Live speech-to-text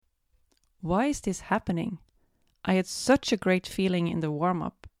why is this happening? I had such a great feeling in the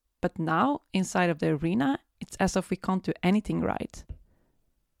warm-up, but now inside of the arena, it's as if we can't do anything right.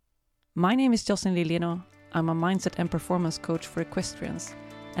 My name is Jocelyn Lilieno. I'm a mindset and performance coach for equestrians,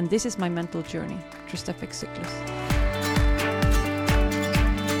 and this is my mental journey through Stephax Cyclus.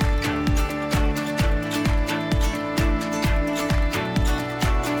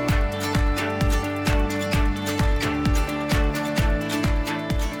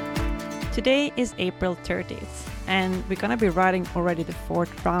 Today is April 30th, and we're gonna be riding already the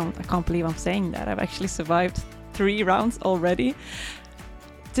 4th round. I can't believe I'm saying that. I've actually survived 3 rounds already.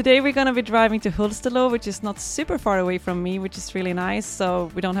 Today we're gonna be driving to Hulstelo, which is not super far away from me, which is really nice.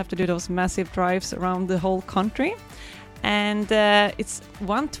 So we don't have to do those massive drives around the whole country. And it's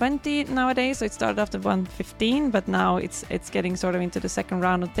 1:20 nowadays, so it started after 1:15, but now it's getting sort of into the second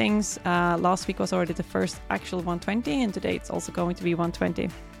round of things. Last week was already the first actual 1:20, and today it's also going to be 1:20.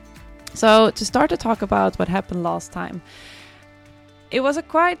 So to start to talk about what happened last time, it was a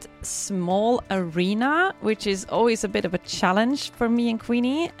quite small arena, which is always a bit of a challenge for me and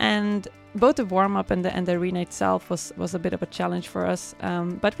Queenie, and both the warm-up and the arena itself was a bit of a challenge for us.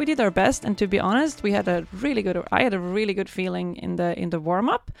 But we did our best, and to be honest, I had a really good feeling in the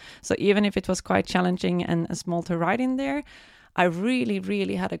warm-up. So even if it was quite challenging and small to ride in there, I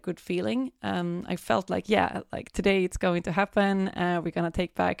really had a good feeling. I felt like today it's going to happen. We're going to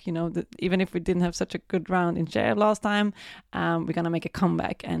take back, even if we didn't have such a good round in Kiev last time, we're going to make a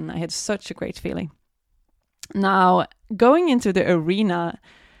comeback. And I had such a great feeling. Now, going into the arena,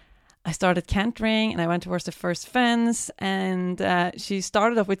 I started cantering and I went towards the first fence, and she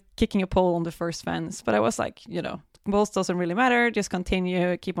started off with kicking a pole on the first fence. But I was like, poles doesn't really matter. Just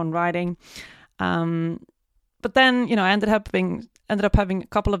continue, keep on riding. But then, I ended up having a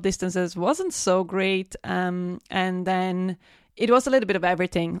couple of distances, wasn't so great. And then it was a little bit of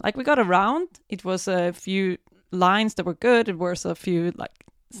everything. Like we got around, it was a few lines that were good. It was a few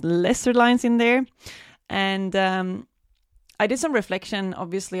lesser lines in there. And I did some reflection,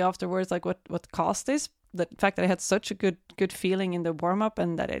 obviously, afterwards, like what caused this. The fact that I had such a good feeling in the warm-up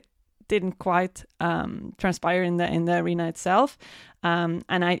and that it didn't quite transpire in the arena itself. And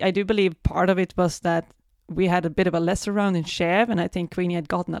I do believe part of it was that we had a bit of a lesser round in Kiev, and I think Queenie had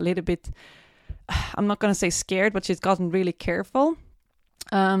gotten a little bit, I'm not going to say scared, but she's gotten really careful.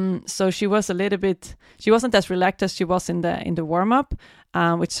 So she wasn't as relaxed as she was in the warm-up,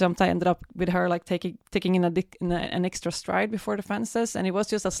 which sometimes ended up with her taking in an extra stride before the fences, and it was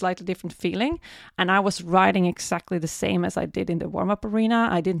just a slightly different feeling. And I was riding exactly the same as I did in the warm-up arena.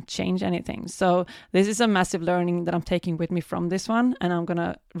 I didn't change anything. So this is a massive learning that I'm taking with me from this one, and I'm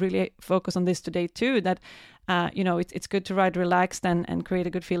gonna really focus on this today too. That it's good to ride relaxed and create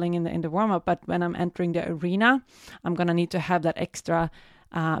a good feeling in the warm-up, but when I'm entering the arena, I'm gonna need to have that extra.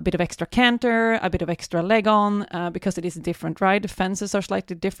 A bit of extra canter, a bit of extra leg on, because it is different, right? The fences are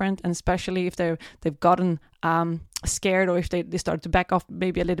slightly different, and especially if they've gotten scared, or if they start to back off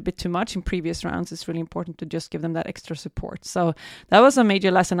maybe a little bit too much in previous rounds, it's really important to just give them that extra support. So that was a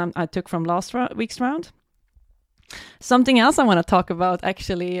major lesson I took from last week's round. Something else I want to talk about,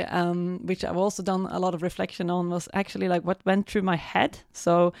 actually, which I've also done a lot of reflection on, was actually what went through my head.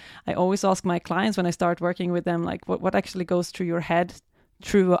 So I always ask my clients when I start working with them, what actually goes through your head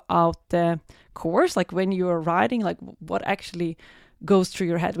throughout the course, like when you are riding, what actually goes through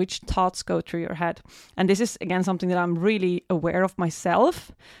your head, which thoughts go through your head. And this is again something that I'm really aware of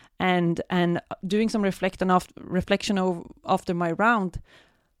myself, and doing some reflection after my round,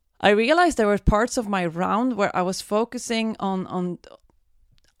 I realized there were parts of my round where I was focusing on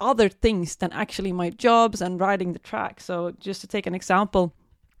other things than actually my jobs and riding the track. So just to take an example,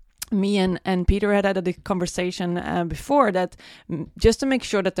 me and Peter had a conversation before that just to make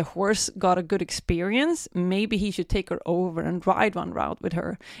sure that the horse got a good experience, maybe he should take her over and ride one route with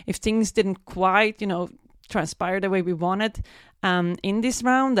her. If things didn't quite, transpire the way we wanted in this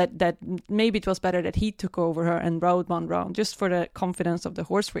round, that maybe it was better that he took over her and rode one round, just for the confidence of the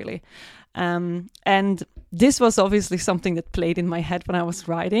horse, really. And this was obviously something that played in my head when I was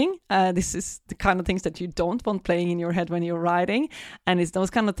riding. This is the kind of things that you don't want playing in your head when you're riding, and it's those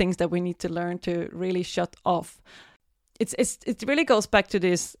kind of things that we need to learn to really shut off. It really goes back to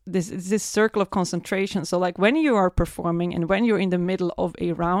this circle of concentration. So when you are performing and when you're in the middle of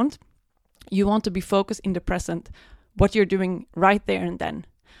a round, you want to be focused in the present, what you're doing right there and then.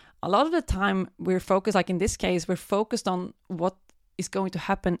 A lot of the time we're focused, like in this case, we're focused on what is going to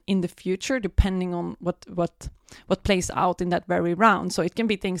happen in the future, depending on what plays out in that very round. So it can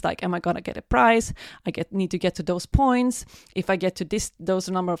be things like, am I gonna get a prize? Need to get to those points. If I get to those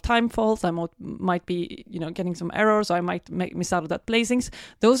number of time falls, I might be, getting some errors, or I might miss out of that placings.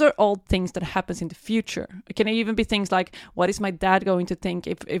 Those are all things that happens in the future. It can even be things like, what is my dad going to think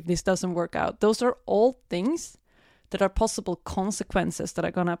if this doesn't work out? Those are all things that are possible consequences that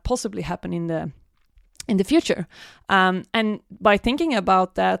are gonna possibly happen in the future. And by thinking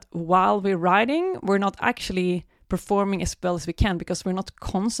about that while we're riding, we're not actually performing as well as we can, because we're not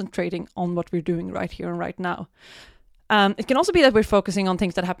concentrating on what we're doing right here and right now. It can also be that we're focusing on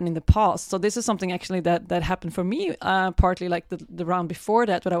things that happened in the past. So this is something actually that happened for me, partly like the round before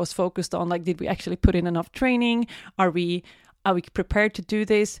that, what I was focused on, like, did we actually put in enough training? Are we prepared to do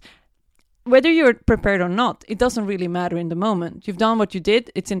this? Whether you're prepared or not, it doesn't really matter in the moment. You've done what you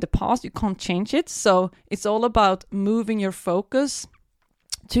did. It's in the past. You can't change it. So it's all about moving your focus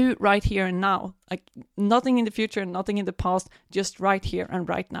to right here and now. Like, nothing in the future, nothing in the past, just right here and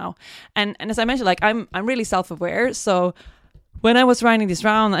right now. And as I mentioned, like, I'm really self-aware. So when I was riding this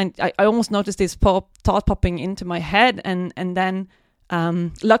round, I almost noticed this thought popping into my head. And then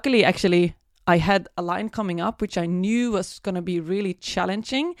luckily, actually, I had a line coming up, which I knew was going to be really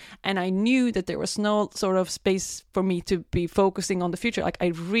challenging. And I knew that there was no sort of space for me to be focusing on the future. Like, I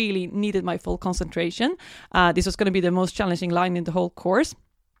really needed my full concentration. This was going to be the most challenging line in the whole course.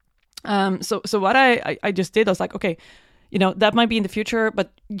 So what I just did, I was like, okay, that might be in the future,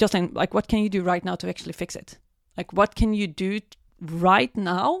 but Jocelyn, like, what can you do right now to actually fix it? Like, what can you do right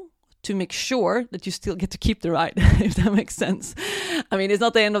now to make sure that you still get to keep the ride, if that makes sense. I mean, it's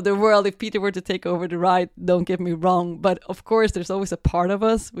not the end of the world if Peter were to take over the ride, don't get me wrong. But of course, there's always a part of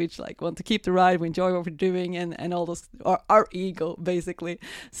us which like want to keep the ride, we enjoy what we're doing, and all those, our ego, basically.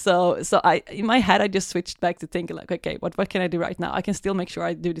 So I, in my head, I just switched back to thinking like, okay, what can I do right now? I can still make sure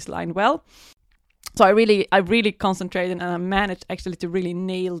I do this line well. So I really concentrated, and I managed actually to really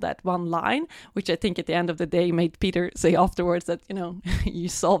nail that one line, which I think at the end of the day made Peter say afterwards that, you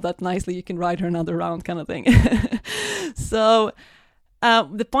solved that nicely, you can ride her another round, kind of thing. So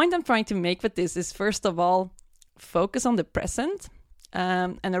the point I'm trying to make with this is, first of all, focus on the present.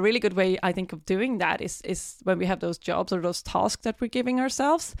 And a really good way, I think, of doing that is when we have those jobs or those tasks that we're giving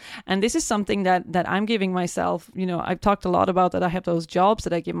ourselves. And this is something that I'm giving myself. I've talked a lot about that I have those jobs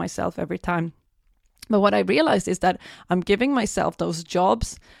that I give myself every time. But what I realized is that I'm giving myself those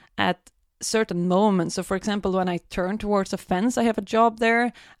jobs at certain moments. So for example, when I turn towards a fence, I have a job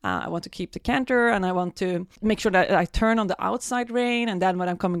there. I want to keep the canter, and I want to make sure that I turn on the outside rein. And then when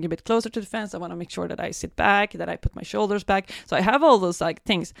I'm coming a bit closer to the fence, I want to make sure that I sit back, that I put my shoulders back. So I have all those like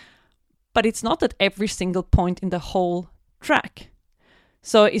things, but it's not at every single point in the whole track.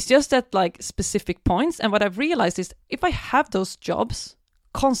 So it's just at like specific points. And what I've realized is, if I have those jobs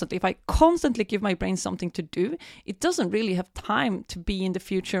constantly, if I constantly give my brain something to do, it doesn't really have time to be in the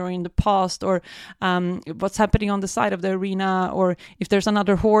future or in the past, or what's happening on the side of the arena, or if there's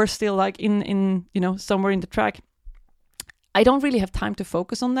another horse still like in somewhere in the track. I don't really have time to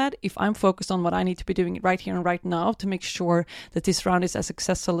focus on that if I'm focused on what I need to be doing right here and right now to make sure that this round is as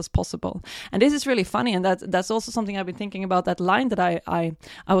successful as possible. And this is really funny, and that's also something I've been thinking about, that line that I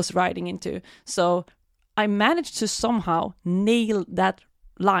was riding into. So I managed to somehow nail that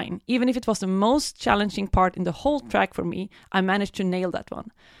line. Even if it was the most challenging part in the whole track for me, I managed to nail that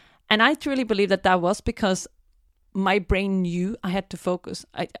one. And I truly believe that was because my brain knew I had to focus.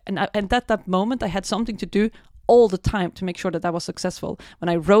 And at that moment, I had something to do all the time to make sure that was successful. When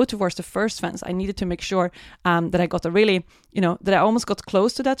I rode towards the first fence, I needed to make sure that I got a really, that I almost got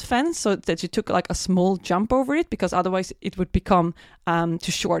close to that fence, so that you took like a small jump over it, because otherwise it would become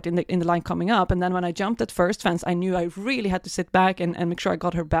too short in the line coming up. And then when I jumped that first fence, I knew I really had to sit back and make sure I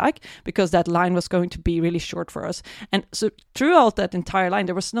got her back, because that line was going to be really short for us. And so throughout that entire line,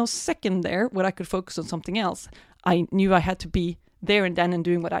 there was no second there where I could focus on something else. I knew I had to be there and then and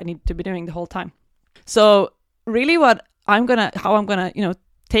doing what I needed to be doing the whole time. So really how I'm gonna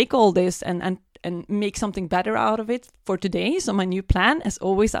take all this and make something better out of it for today. So my new plan, as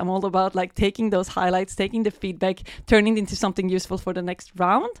always, I'm all about like taking those highlights, taking the feedback, turning it into something useful for the next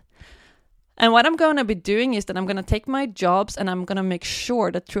round. And what I'm going to be doing is that I'm going to take my jobs, and I'm going to make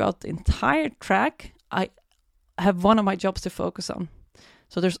sure that throughout the entire track, I have one of my jobs to focus on.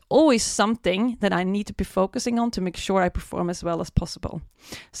 So there's always something that I need to be focusing on to make sure I perform as well as possible.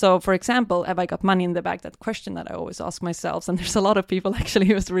 So for example, have I got money in the bag? That question that I always ask myself. And there's a lot of people actually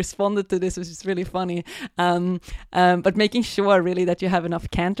who has responded to this, which is really funny. But making sure really that you have enough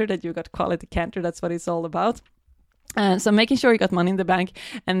canter, that you got quality canter, that's what it's all about. So making sure you got money in the bank.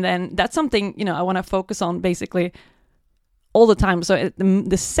 And then that's something, I want to focus on basically all the time. So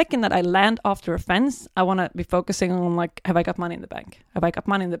the second that I land after a fence, I want to be focusing on like, have I got money in the bank? Have I got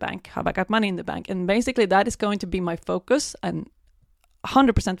money in the bank? Have I got money in the bank? And basically that is going to be my focus, and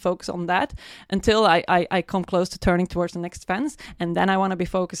 100% focus on that until I come close to turning towards the next fence. And then I want to be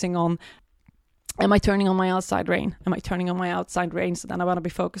focusing on, am I turning on my outside rein? Am I turning on my outside rein? So then I want to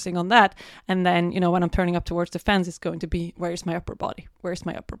be focusing on that. And then, when I'm turning up towards the fence, it's going to be, where's my upper body? Where's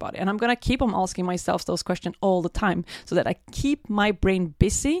my upper body? And I'm going to keep on asking myself those questions all the time so that I keep my brain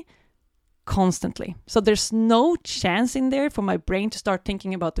busy constantly. So there's no chance in there for my brain to start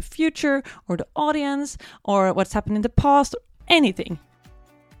thinking about the future or the audience or what's happened in the past or anything.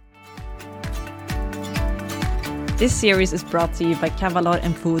 This series is brought to you by Kavalar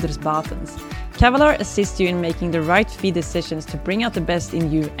and Foeders Batens. Kavalar assists you in making the right feed decisions to bring out the best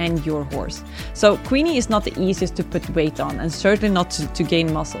in you and your horse. So Queenie is not the easiest to put weight on, and certainly not to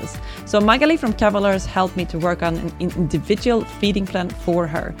gain muscles. So Magali from Kavalar has helped me to work on an individual feeding plan for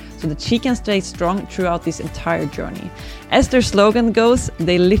her so that she can stay strong throughout this entire journey. As their slogan goes,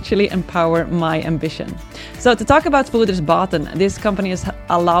 they literally empower my ambition. So to talk about Foeders Baten, this company has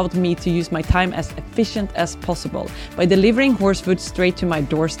allowed me to use my time as efficient as possible by delivering horse food straight to my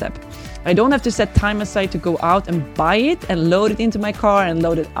doorstep. I don't have to set time aside to go out and buy it and load it into my car and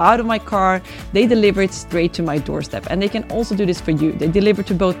load it out of my car. They deliver it straight to my doorstep, and they can also do this for you. They deliver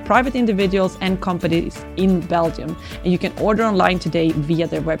to both private individuals and companies in Belgium, and you can order online today via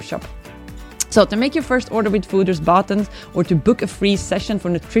their web shop. So to make your first order with Foeders Batens or to book a free session for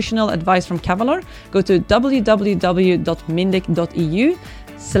nutritional advice from Kavalar, go to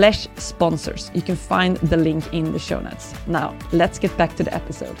www.mindic.eu/sponsors. You can find the link in the show notes. Now, let's get back to the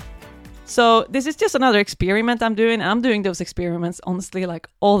episode. So this is just another experiment I'm doing. I'm doing those experiments, honestly, like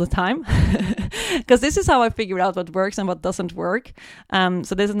all the time, because this is how I figure out what works and what doesn't work.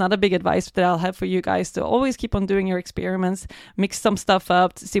 So there's another big advice that I'll have for you guys, to always keep on doing your experiments, mix some stuff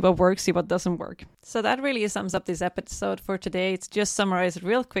up, see what works, see what doesn't work. So that really sums up this episode for today. It's just summarized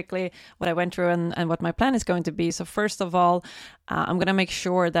real quickly what I went through and what my plan is going to be. So first of all, I'm going to make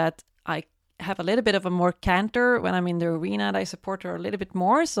sure that I have a little bit of a more canter when I'm in the arena, that I support her a little bit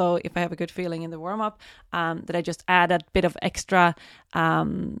more. So if I have a good feeling in the warm-up, that I just add a bit of extra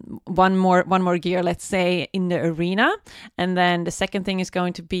one more gear, let's say, in the arena. And then the second thing is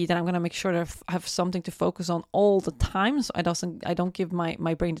going to be that I'm going to make sure that I have something to focus on all the time, so I don't give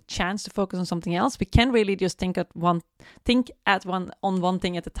my brain the chance to focus on something else. We can really just think on one thing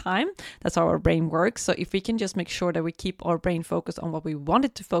at a time. That's how our brain works. So if we can just make sure that we keep our brain focused on what we want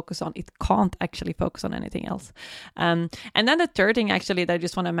it to focus on, it can't actually focus on anything else. And then the third thing actually that I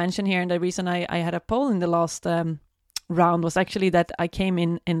just want to mention here, and the reason I had a poll in the last round was actually that I came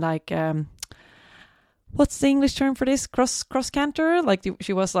in like what's the English term for this, cross canter, like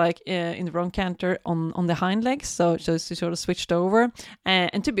she was like in the wrong canter on the hind legs, so she sort of switched over,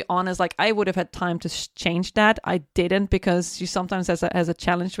 and to be honest, like I would have had time to change that. I didn't, because she sometimes has a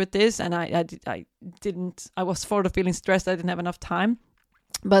challenge with this, and I was sort of feeling stressed. I didn't have enough time.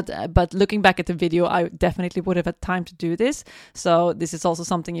 But looking back at the video, I definitely would have had time to do this. So this is also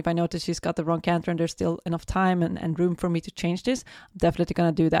something, if I notice she's got the wrong canter and there's still enough time and room for me to change this, I'm definitely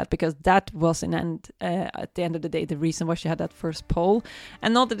going to do that, because that was at the end of the day, the reason why she had that first pole.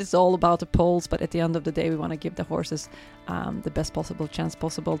 And not that it's all about the poles, but at the end of the day, we want to give the horses the best possible chance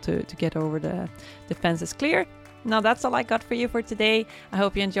possible to get over the fences clear. Now that's all I got for you for today. I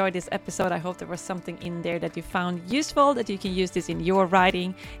hope you enjoyed this episode. I hope there was something in there that you found useful, that you can use this in your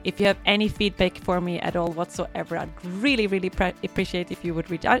riding. If you have any feedback for me at all whatsoever, I'd really appreciate if you would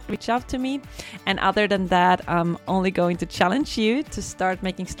reach out to me. And other than that, I'm only going to challenge you to start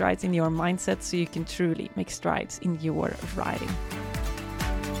making strides in your mindset so you can truly make strides in your riding.